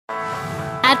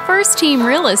First Team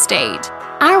Real Estate.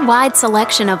 Our wide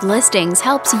selection of listings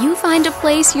helps you find a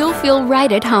place you'll feel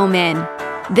right at home in.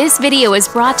 This video is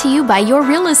brought to you by your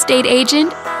real estate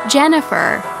agent,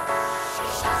 Jennifer.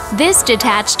 This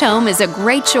detached home is a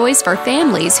great choice for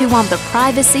families who want the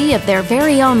privacy of their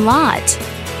very own lot.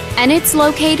 And it's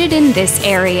located in this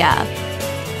area.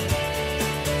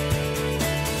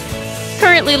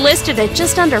 Currently listed at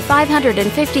just under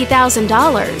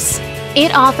 $550,000.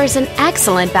 It offers an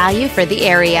excellent value for the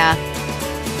area.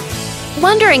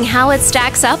 Wondering how it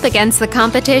stacks up against the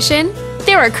competition?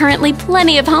 There are currently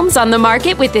plenty of homes on the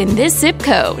market within this zip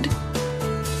code.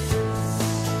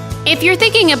 If you're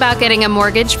thinking about getting a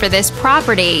mortgage for this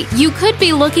property, you could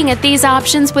be looking at these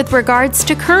options with regards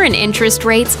to current interest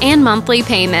rates and monthly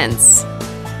payments.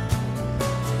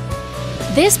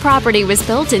 This property was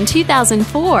built in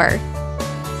 2004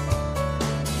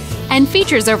 and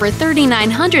features over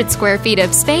 3,900 square feet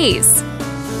of space,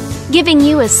 giving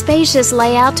you a spacious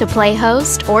layout to play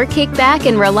host or kick back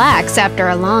and relax after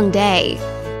a long day.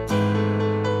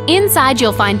 Inside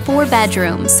you'll find 4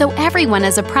 bedrooms, so everyone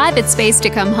has a private space to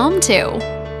come home to,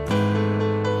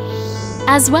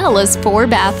 as well as 4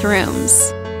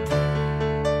 bathrooms.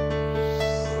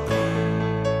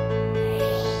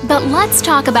 But let's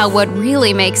talk about what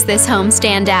really makes this home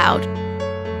stand out.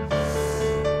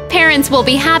 Parents will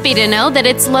be happy to know that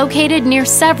it's located near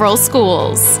several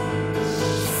schools.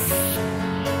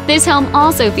 This home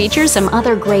also features some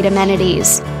other great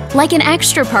amenities, like an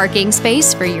extra parking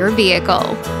space for your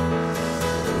vehicle.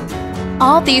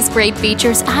 All these great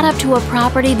features add up to a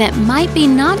property that might be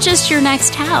not just your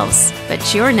next house,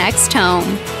 but your next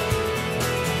home.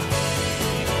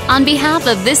 On behalf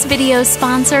of this video's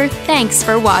sponsor, thanks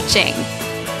for watching.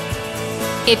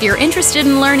 If you're interested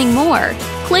in learning more,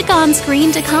 click on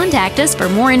screen to contact us for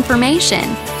more information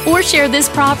or share this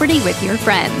property with your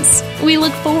friends. We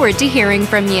look forward to hearing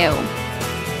from you.